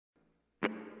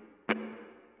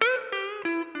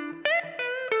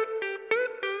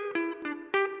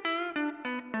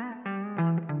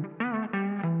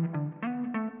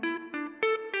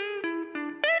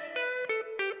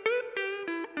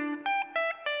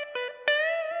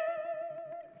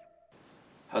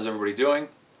How's everybody doing?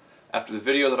 After the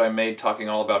video that I made talking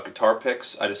all about guitar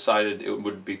picks, I decided it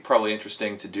would be probably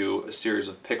interesting to do a series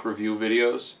of pick review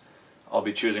videos. I'll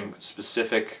be choosing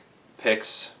specific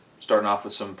picks, starting off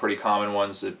with some pretty common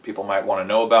ones that people might want to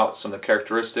know about, some of the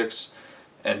characteristics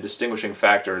and distinguishing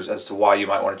factors as to why you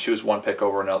might want to choose one pick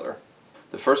over another.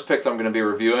 The first pick that I'm going to be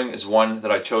reviewing is one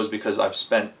that I chose because I've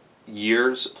spent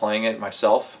years playing it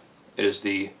myself. It is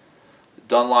the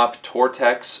Dunlop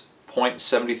Tortex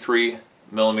 .73mm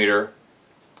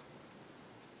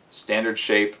standard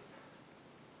shape.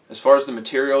 As far as the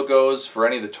material goes, for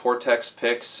any of the Tortex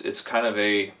picks, it's kind of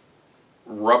a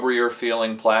rubberier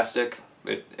feeling plastic.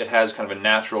 It has kind of a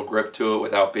natural grip to it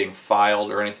without being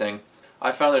filed or anything.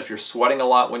 I found that if you're sweating a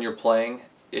lot when you're playing,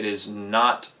 it is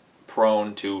not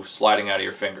prone to sliding out of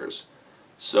your fingers.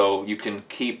 So you can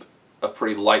keep a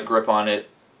pretty light grip on it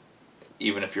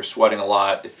even if you're sweating a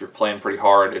lot. If you're playing pretty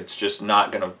hard, it's just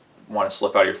not going to want to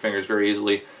slip out of your fingers very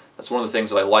easily. That's one of the things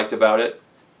that I liked about it.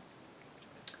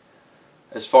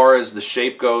 As far as the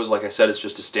shape goes, like I said, it's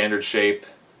just a standard shape,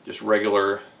 just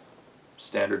regular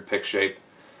standard pick shape,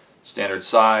 standard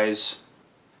size.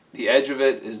 The edge of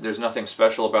it is, there's nothing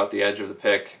special about the edge of the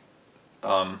pick.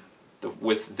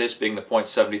 With this being the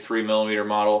 .73mm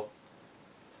model,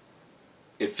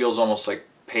 it feels almost like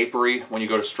papery when you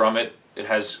go to strum it. It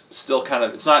has still kind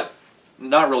of, it's not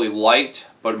really light,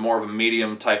 but more of a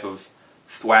medium type of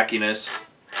thwackiness.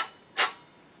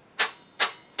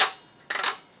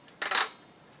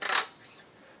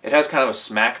 It has kind of a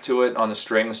smack to it on the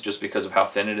strings just because of how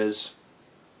thin it is.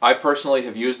 I personally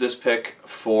have used this pick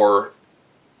for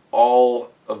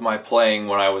all of my playing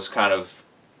when I was kind of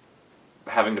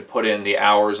having to put in the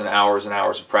hours and hours and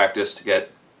hours of practice to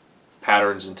get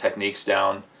patterns and techniques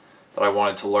down that I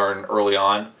wanted to learn early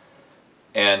on.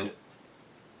 And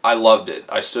I loved it.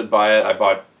 I stood by it. I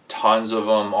bought tons of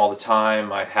them all the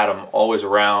time. I had them always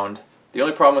around. The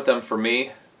only problem with them for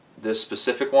me, this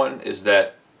specific one, is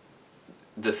that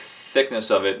the thickness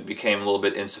of it became a little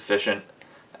bit insufficient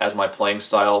as my playing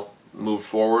style moved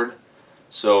forward.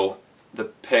 So the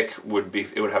pick would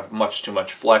have much too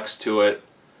much flex to it.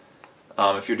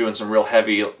 If you're doing some real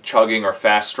heavy chugging or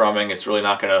fast strumming, it's really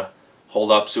not going to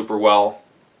hold up super well.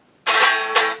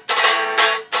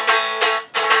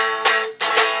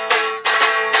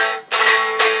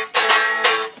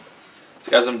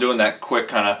 So as I'm doing that quick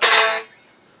kind of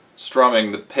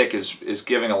strumming, the pick is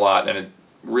giving a lot, and it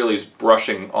really is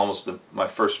brushing almost my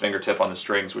first fingertip on the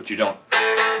strings, which you don't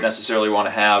necessarily want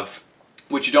to have.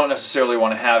 Which you don't necessarily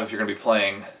want to have if you're going to be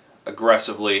playing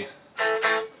aggressively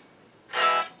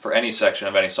for any section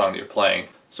of any song that you're playing.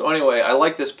 So anyway, I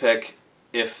like this pick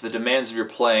if the demands of your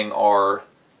playing are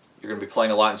you're going to be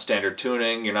playing a lot in standard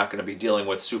tuning, you're not going to be dealing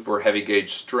with super heavy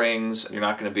gauge strings, you're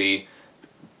not going to be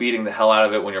beating the hell out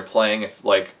of it when you're playing. If,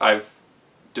 like, I've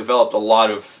developed a lot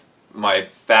of my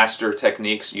faster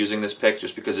techniques using this pick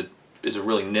just because it is a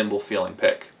really nimble feeling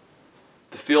pick.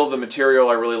 The feel of the material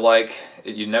I really like.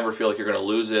 You never feel like you're going to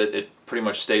lose it. It pretty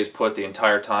much stays put the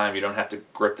entire time. You don't have to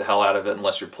grip the hell out of it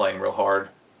unless you're playing real hard.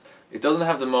 It doesn't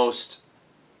have the most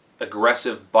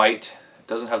aggressive bite. It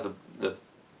doesn't have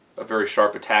a very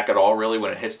sharp attack at all really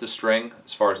when it hits the string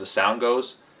as far as the sound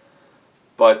goes.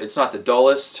 But it's not the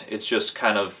dullest. It's just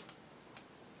kind of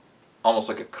almost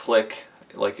like a click.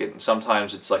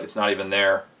 Sometimes it's like it's not even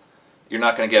there. You're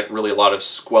not going to get really a lot of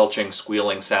squelching,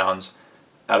 squealing sounds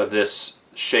out of this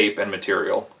shape and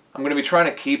material. I'm going to be trying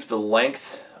to keep the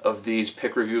length of these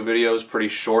pick review videos pretty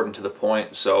short and to the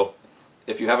point, so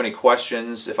if you have any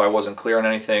questions, if I wasn't clear on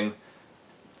anything,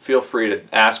 feel free to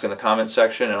ask in the comment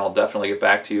section and I'll definitely get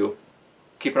back to you.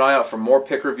 Keep an eye out for more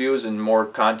pick reviews and more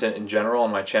content in general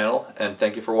on my channel, and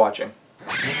thank you for watching.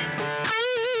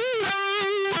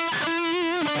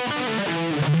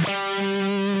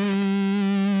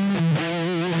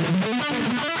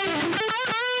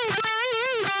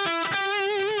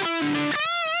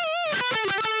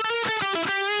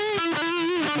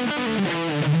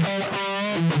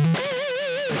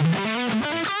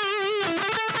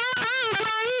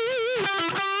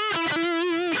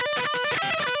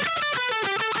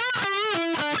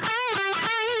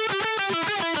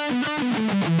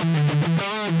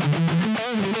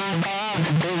 Thank you.